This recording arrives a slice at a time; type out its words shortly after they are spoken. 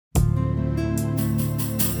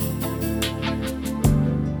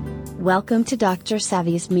Welcome to Dr.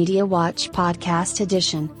 Savvy's Media Watch Podcast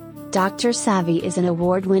Edition. Dr. Savvy is an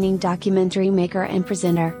award-winning documentary maker and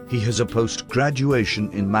presenter. He has a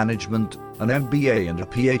post-graduation in management, an MBA and a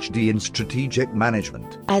PhD in strategic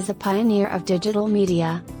management. As a pioneer of digital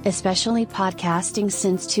media, especially podcasting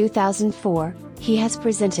since 2004, he has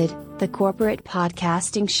presented the Corporate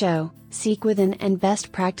Podcasting Show, Seek Within, and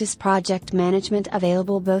Best Practice Project Management,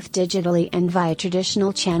 available both digitally and via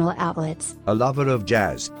traditional channel outlets. A lover of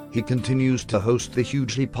jazz, he continues to host the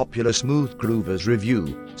hugely popular Smooth Groovers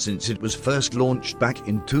Review, since it was first launched back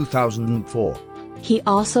in 2004. He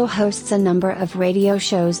also hosts a number of radio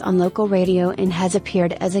shows on local radio and has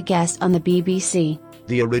appeared as a guest on the BBC.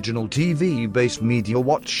 The original TV-based Media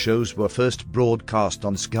Watch shows were first broadcast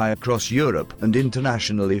on Sky across Europe and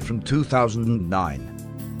internationally from 2009.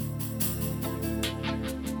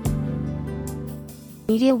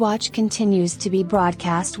 Media Watch continues to be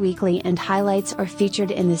broadcast weekly, and highlights are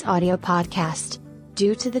featured in this audio podcast.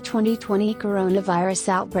 Due to the 2020 coronavirus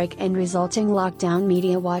outbreak and resulting lockdown,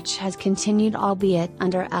 Media Watch has continued, albeit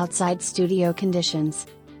under outside studio conditions.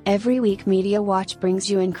 Every week, Media Watch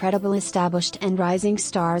brings you incredible established and rising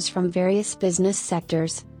stars from various business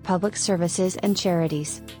sectors, public services and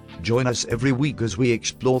charities. Join us every week as we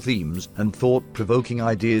explore themes and thought-provoking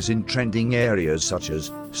ideas in trending areas such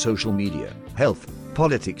as social media, health,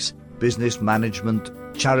 politics, business management,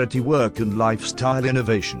 charity work and lifestyle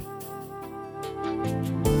innovation.